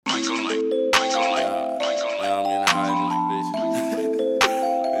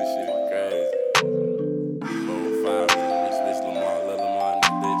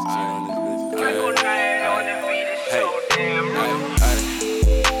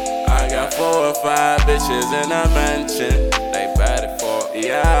got 4 or 5 bitches in a mansion. They bad it for,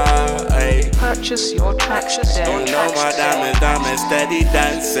 yeah, ayy. Purchase your tracks today. You know my diamonds steady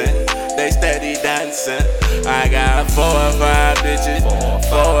dancing. They steady dancing. I got 4 or 5 bitches.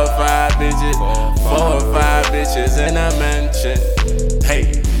 4 or 5 bitches. 4 or 5 bitches in a mansion.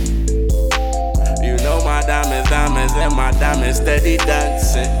 Hey. You know my diamonds and my diamonds steady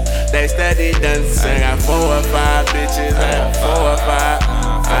dancing. They steady dancing. Got 4 or 5 bitches. I got 4 or 5.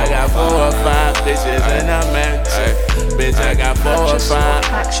 I got 4 or 5 bitches in a mansion. Bitch, I got 4 or 5.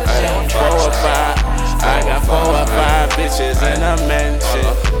 I got 4 or 5. I got 4 or 5 bitches in a mansion.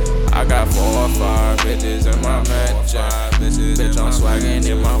 I got 4 or 5 bitches in my mansion. Bitch, I'm swaggin'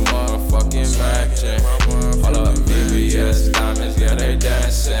 in my motherfucking mansion. All up VVS diamonds, yeah, they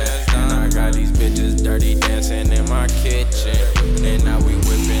dancing. And I got these bitches dirty dancing in my kitchen. And now we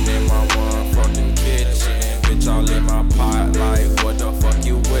whipping in my motherfucking kitchen. Bitch, all in my pot, like, what the fuck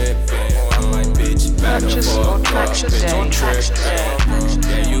you whipping? I'm like, bitch, back and forth, bitch, you trippin'.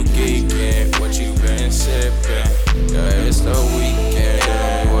 Yeah, you geekin', what you been sippin'? Yeah, it's the weekend.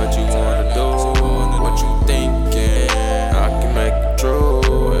 What you wanna do? What you thinking? I can make it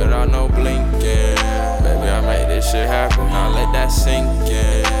true without no blinking. Baby, I made this shit happen. I let that sink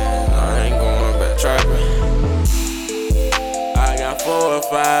in. I ain't going back trapping. I got 4 or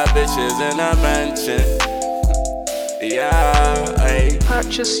 5 bitches in a mansion. Yeah, ayy.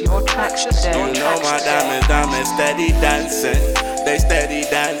 Purchase your tracks today. You know my diamonds steady dancing. They steady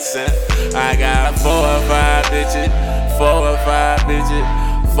dancing. I got 4 or 5 bitches. 4 or 5 bitches.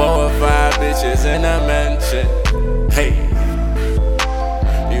 4 or 5 bitches in a mansion. Hey.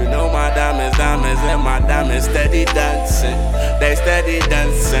 You know my diamonds and my diamonds steady dancing. They steady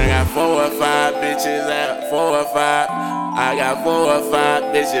dancing. Got 4 or 5 bitches. I got 4 or 5. I got 4 or 5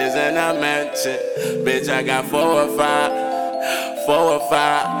 bitches in a mansion. Bitch, I got 4 or 5. 4 or 5.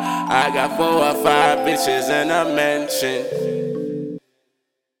 I got 4 or 5 bitches in a mansion.